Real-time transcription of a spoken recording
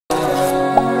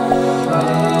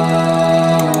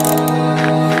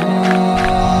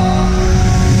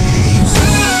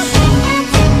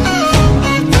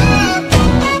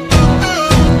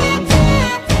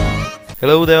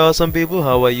Hello there awesome people,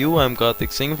 how are you? I'm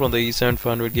Karthik Singh from the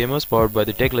E7500 Gamers powered by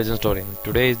the TechLegends.in.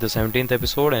 Today is the 17th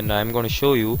episode and I'm going to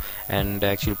show you and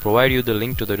actually provide you the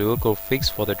link to the dual core fix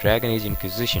for the Dragon Age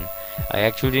Inquisition. I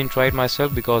actually didn't try it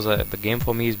myself because the game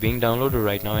for me is being downloaded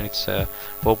right now and it's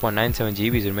 4.97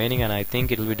 GB remaining, and I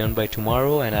think it will be done by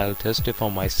tomorrow and I'll test it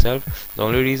for myself. The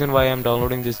only reason why I'm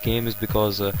downloading this game is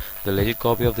because the legit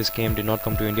copy of this game did not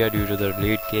come to India due to the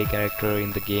lead K character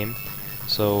in the game.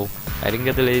 So I didn't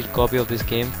get the legit copy of this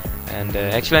game, and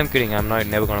actually I'm kidding, I'm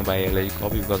never gonna buy a legit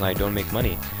copy because I don't make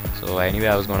money. So anyway,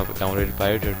 I was gonna download it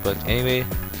pirated, but anyway,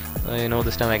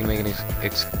 this time I can make an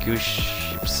excuse.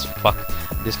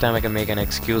 This time I can make an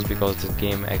excuse because this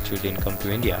game actually didn't come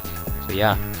to India. So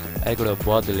yeah, I could have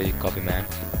bought the legit copy, man.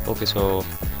 Okay, so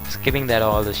skipping that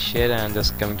all the shit and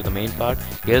just coming to the main part.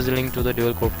 Here's the link to the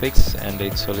dual core fix, and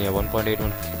it's only a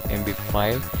 1.81 MB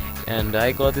file. And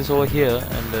I got this over here,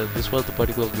 and this was the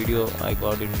particular video I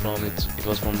got it from. It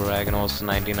was from Ragnos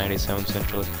 1997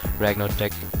 Central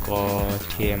RagnoTech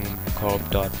TM Corp.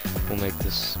 Who make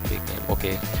this big name.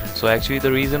 Okay, so actually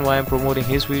the reason why I'm promoting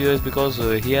his video is because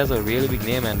he has a really big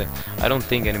name and I don't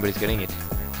think anybody's getting it.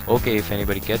 Okay, if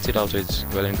anybody gets it also, it's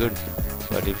well and good,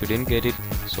 but if you didn't get it,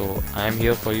 so I'm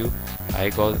here for you.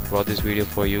 I brought this video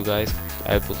for you guys.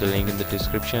 I'll put the link in the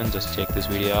description. Just check this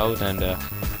video out and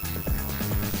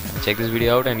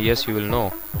yes, you will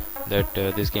know that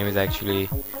this game is actually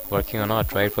working or not.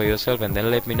 Try it for yourself and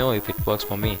then let me know if it works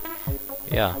for me.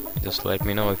 Yeah, just let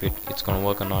me know if it's gonna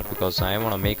work or not, because I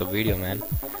wanna make a video, man.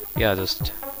 Yeah,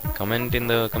 just comment in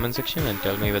the comment section and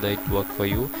tell me whether it worked for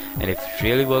you, and if it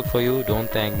really worked for you, don't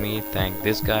thank me, thank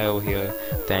this guy over here,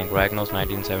 thank Ragnos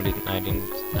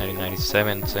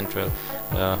 1997 Central,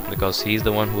 because he's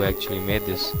the one who actually made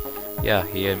this. Yeah,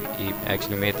 he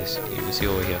actually made this, you see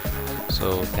over here.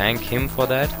 So thank him for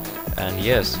that, and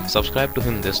yes, subscribe to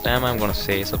him. This time I'm gonna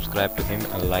say subscribe to him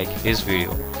and like his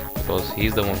video, because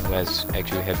he's the one who has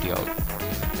actually helped you out.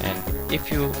 And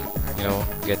if you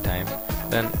get time,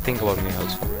 then think about me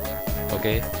also.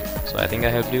 Okay, so I think I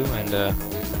helped you, and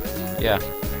yeah,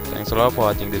 thanks a lot for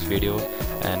watching this video,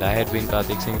 and I had been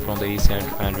Karthik Singh from the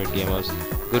E7500 Gamers.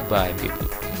 Goodbye people.